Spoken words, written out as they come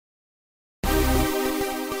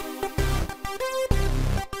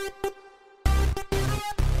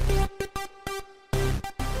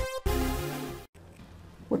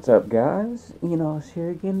What's up, guys? Enos here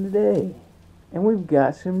again today, and we've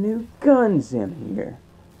got some new guns in here.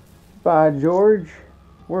 By George,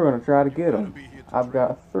 we're going to try to get them. I've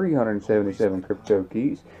got 377 crypto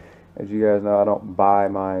keys. As you guys know, I don't buy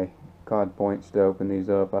my COD points to open these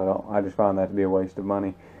up. I just find that to be a waste of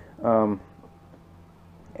money. And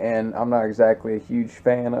I'm not exactly a huge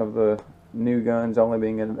fan of the new guns only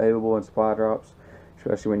being available in supply drops,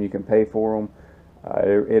 especially when you can pay for them.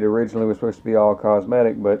 It originally was supposed to be all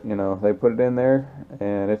cosmetic, but you know, they put it in there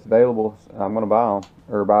and it's available. So I'm gonna buy them,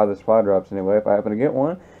 or buy the supply drops anyway. If I happen to get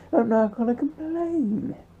one, I'm not gonna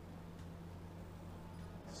complain.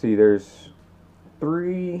 See, there's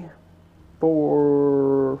four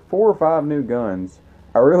or five new guns.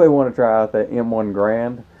 I really want to try out that M1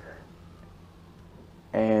 Garand,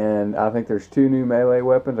 and I think there's two new melee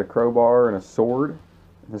weapons: a crowbar and a sword.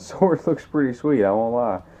 The sword looks pretty sweet, I won't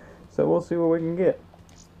lie. So we'll see what we can get.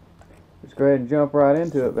 Let's go ahead and jump right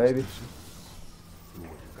into it, baby.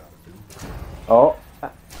 Oh. I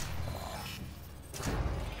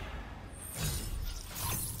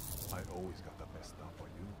always got the best stuff for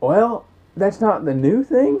you. Well, that's not the new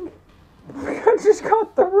thing. I just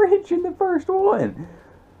got the wrench in the first one.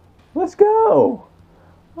 Let's go.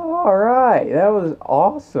 Alright, that was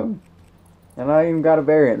awesome. And I even got a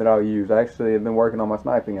variant that I'll use. Actually, I've been working on my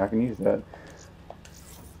sniping. I can use that.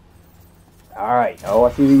 Alright, oh,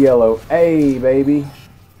 I see the yellow. Hey, baby.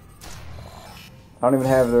 I don't even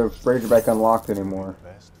have the Razorback unlocked anymore.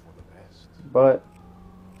 But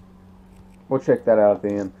we'll check that out at the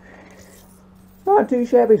end. Not too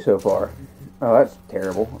shabby so far. Oh, that's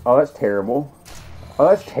terrible. Oh, that's terrible. Oh,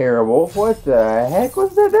 that's terrible. What the heck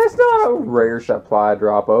was that? That's not a rare supply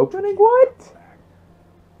drop opening. What?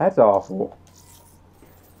 That's awful.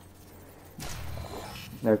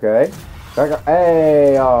 Okay.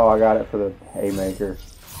 Hey, oh, I got it for the haymaker.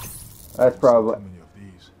 That's probably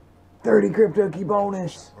 30 crypto key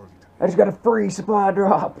bonus. I just got a free supply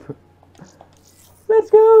drop. Let's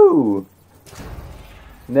go.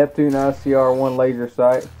 Neptune ICR-1 laser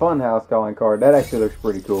sight. Funhouse calling card. That actually looks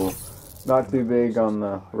pretty cool. Not too big on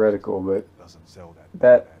the reticle,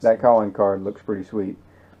 but that calling card looks pretty sweet.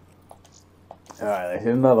 Alright,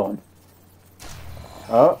 here's another one.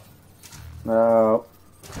 Oh. No.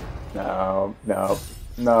 No, no,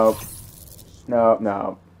 no, no,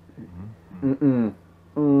 no.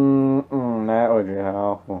 That was just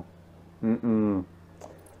awful.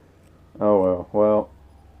 Oh well.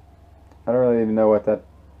 I don't really even know what that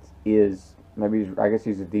is. Maybe I guess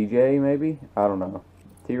he's a DJ. Maybe, I don't know.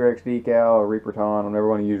 T-Rex decal or Reaper Ton. I'm never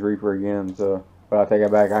going to use Reaper again. So, but I'll take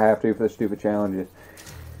it back. I have to for the stupid challenges.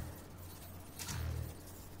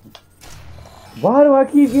 Why do I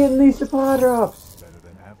keep getting these supply drops?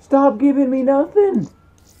 Stop giving me nothing.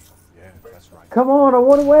 Yeah, that's right. Come on, I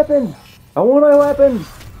want a weapon. I want a weapon.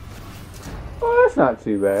 Oh, that's not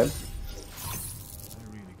too bad.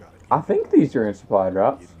 I think these are in supply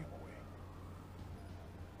drops.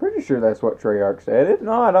 Pretty sure that's what Treyarch said. If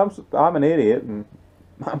not, I'm an idiot, and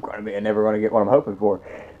I'm never going to get what I'm hoping for.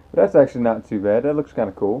 But that's actually not too bad. That looks kind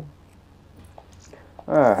of cool.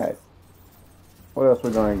 All right. What else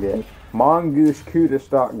we going to get? Mongoose Kuda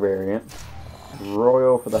stock variant.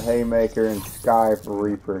 Royal for the haymaker and Sky for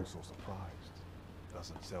Reaper.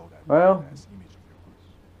 Well,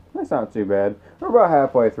 that's not too bad. We're about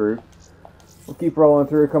halfway through. We'll keep rolling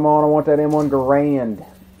through. Come on, I want that M1 Garand.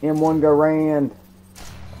 M1 Garand.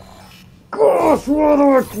 Gosh, why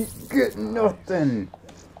do I keep getting nothing?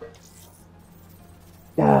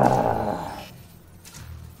 Ah.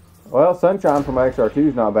 Well, Sunshine from XR2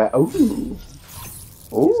 is not bad. Ooh.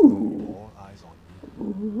 Ooh.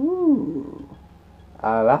 Ooh.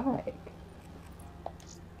 I like.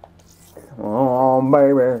 Come on,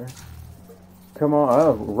 baby. Come on.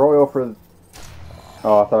 Oh, Royal for...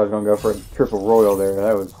 Oh, I thought I was going to go for a triple Royal there.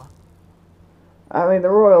 That was... I mean, the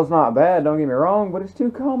Royal's not bad, don't get me wrong, but it's two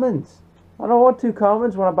commons. I don't want two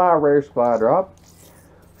commons when I buy a rare supply drop.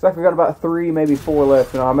 Looks like we got about 3, maybe 4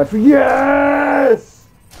 left in our match. Yes!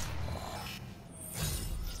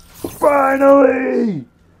 Finally!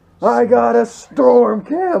 I got a storm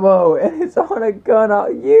camo, and it's on a gun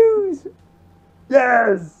I'll use.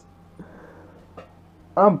 Yes!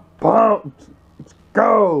 I'm pumped. Let's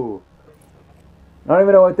go. I don't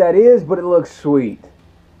even know what that is, but it looks sweet.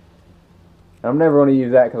 I'm never going to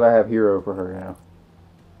use that because I have Hero for her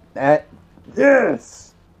now.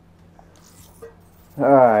 Yes!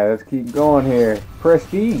 Alright, let's keep going here.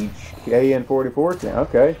 Prestige. AN44.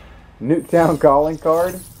 Okay. Nuketown calling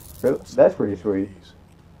card. That's pretty sweet.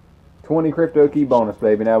 20 crypto key bonus,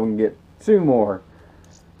 baby. Now we can get 2 more.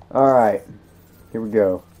 Alright. Here we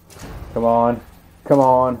go. Come on. Come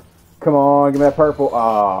on. Come on, give me that purple.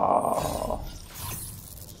 Ah,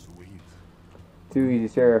 Sweet. too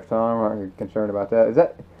easy, Sheriff Tom. I'm not concerned about that. Is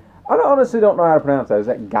that? I honestly don't know how to pronounce that. Is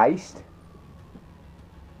that Geist?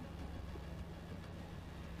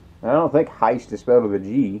 I don't think Heist is spelled with a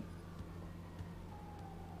G.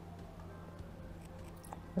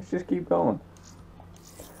 Let's just keep going.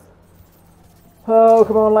 Oh,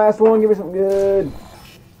 come on, last one. Give me something good.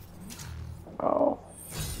 Oh.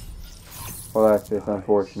 Well, that's just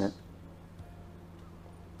unfortunate.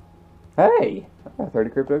 Hey! I got 30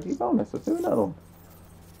 crypto key bonus. Let's do another one.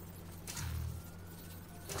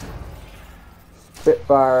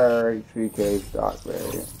 Spitfire HP cage stock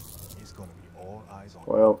variant. It's gonna be all eyes on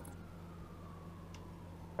Well,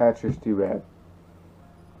 that's just too bad.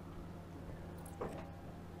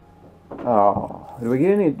 Oh, do we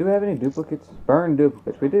have any duplicates? Burn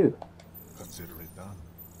duplicates. We do. you. Consider it done.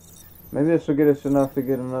 Maybe this will get us enough to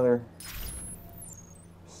get another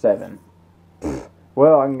 7.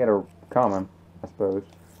 Well, I can get a common, I suppose.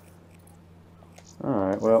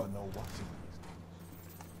 Alright, well. Never know what's in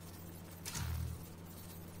these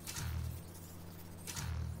things.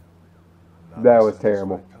 Not That was satisfied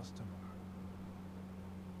terrible. customer.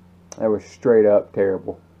 That was straight up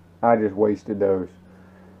terrible. I just wasted those.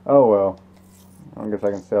 Oh well. I guess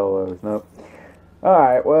I can sell those. Nope.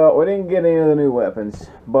 Alright, well, we didn't get any of the new weapons,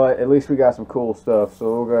 but at least we got some cool stuff, so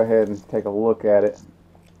we'll go ahead and take a look at it.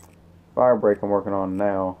 Firebreak I'm working on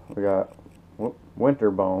now. We got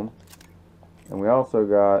Winterbone, and we also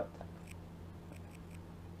got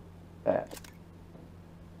that.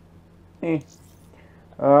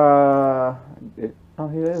 Oh,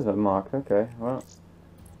 he is unlocked. Okay, well.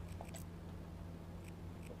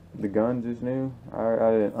 The guns is new.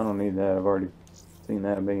 I don't need that. I've already seen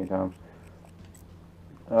that a million times.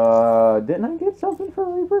 Didn't I get something for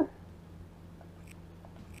Reaper?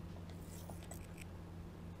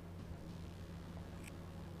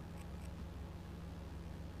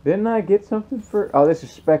 Didn't I get something for? Oh, this is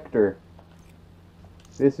Spectre.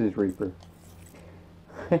 This is Reaper.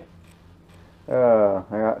 I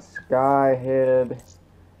got Skyhead.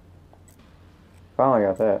 Finally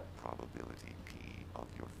got that. Probability P of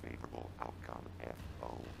your favorable outcome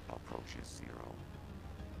FO approaches 0.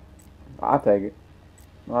 I'll take it.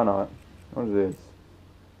 Why not? What is this?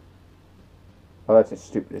 Oh, that's the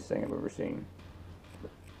stupidest thing I've ever seen.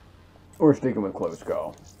 We're sticking with close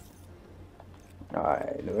call.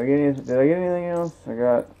 Alright, did I get anything else? I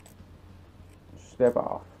got step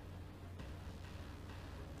off.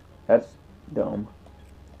 That's dumb.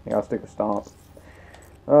 Yeah, I'll stick with stomp.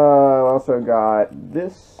 I also got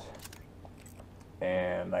this.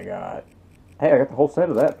 And I got... Hey, I got the whole set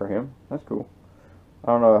of that for him. That's cool.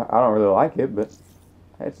 I don't know. I don't really like it, but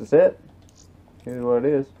hey, it's a set. Here's what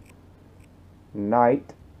it is.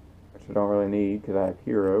 Knight, which I don't really need because I have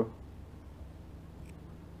Hero.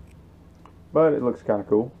 But it looks kind of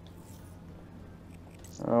cool.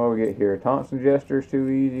 Oh, what we get here? Taunts and gestures too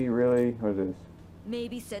easy, really? What is this?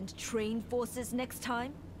 Maybe send trained forces next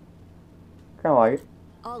time? Kind of like it.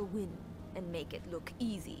 I'll win and make it look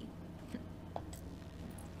easy.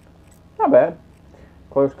 Not bad.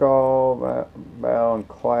 Close call, bow and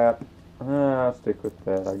clap. I'll stick with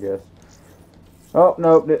that, I guess. Oh,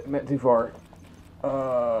 nope, didn't went too far.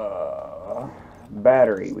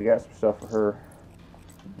 Battery. We got some stuff for her.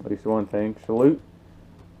 At least one thing. Salute.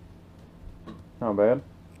 Not bad.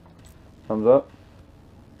 Thumbs up.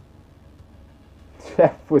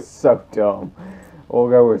 That was so dumb. We'll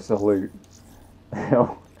go with salute.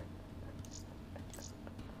 Wow.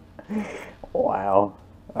 Alright,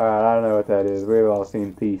 I don't know what that is. We've all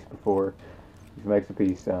seen peace before. Just makes a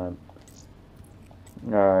peace sign.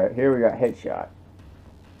 Alright, here we got headshot.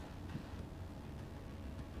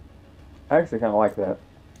 I actually kind of like that.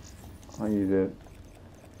 I'll use it.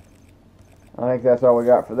 I think that's all we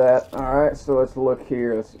got for that. Alright, so let's look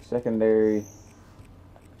here. Let's secondary.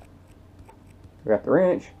 We got the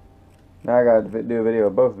wrench. Now I got to do a video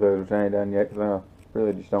of both of those, which I ain't done yet because I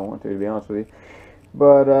really just don't want to be honest with you.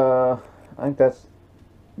 But I think that's,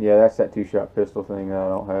 yeah, that's that two-shot pistol thing that I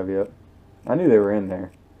don't have yet. I knew they were in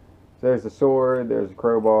there. So there's the sword, there's the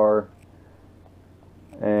crowbar,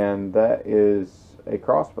 and that is a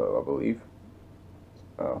crossbow, I believe.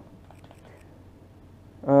 Oh.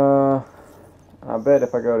 I bet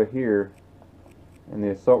if I go to here in the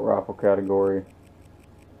assault rifle category,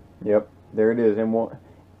 yep, there it is. M1.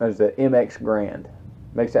 There's the MX Grand.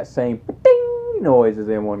 Makes that same ding noise as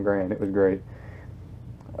M1 Grand. It was great.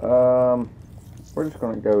 We're just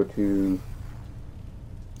gonna go to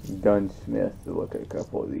Gunsmith to look at a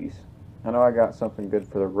couple of these. I know I got something good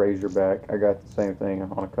for the Razorback. I got the same thing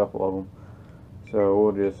on a couple of them. So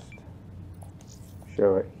we'll just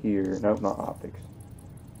show it here. Nope, not optics.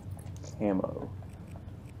 Camo.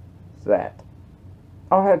 It's that.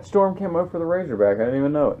 Oh, I had storm camo for the Razorback. I didn't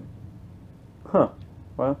even know it. Huh.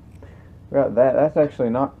 Well, we got that. That's actually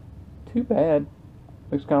not too bad.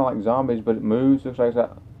 Looks kind of like zombies, but it moves. Looks like it's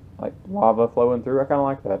got like lava flowing through. I kind of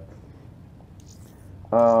like that.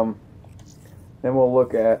 Then we'll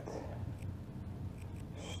look at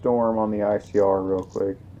Storm on the ICR real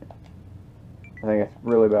quick. I think that's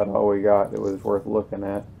really about all we got that was worth looking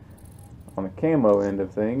at. On the camo end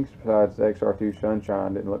of things, besides the XR2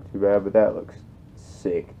 Sunshine, didn't look too bad, but that looks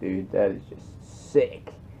sick, dude. That is just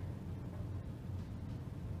sick.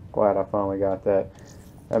 Glad I finally got that.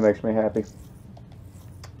 That makes me happy.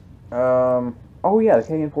 Oh yeah, the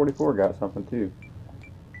KN-44 got something too.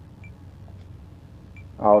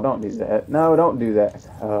 Oh, don't do that. No, don't do that.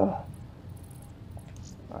 Alright,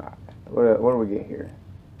 what do we get here?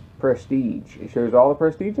 Prestige. It shows all the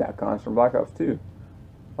Prestige icons from Black Ops 2.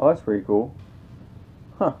 Oh, that's pretty cool.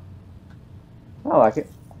 Huh. I like it.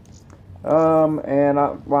 And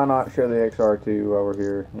why not show the XR2 while we're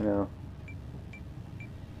here, you know.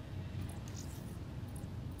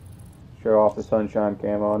 Show off the Sunshine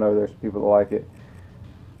camo. I know there's people that like it.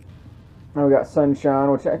 Now we got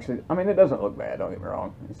Sunshine, which actually, I mean, it doesn't look bad, don't get me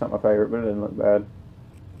wrong. It's not my favorite, but it doesn't look bad.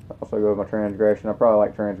 I also go with my Transgression. I probably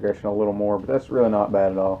like Transgression a little more, but that's really not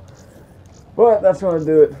bad at all. But that's going to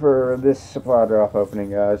do it for this supply drop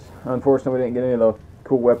opening, guys. Unfortunately, we didn't get any of the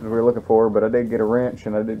cool weapons we were looking for, but I did get a wrench,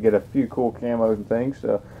 and I did get a few cool camos and things,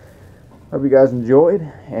 so hope you guys enjoyed,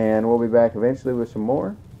 and we'll be back eventually with some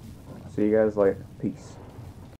more. See you guys later. Peace.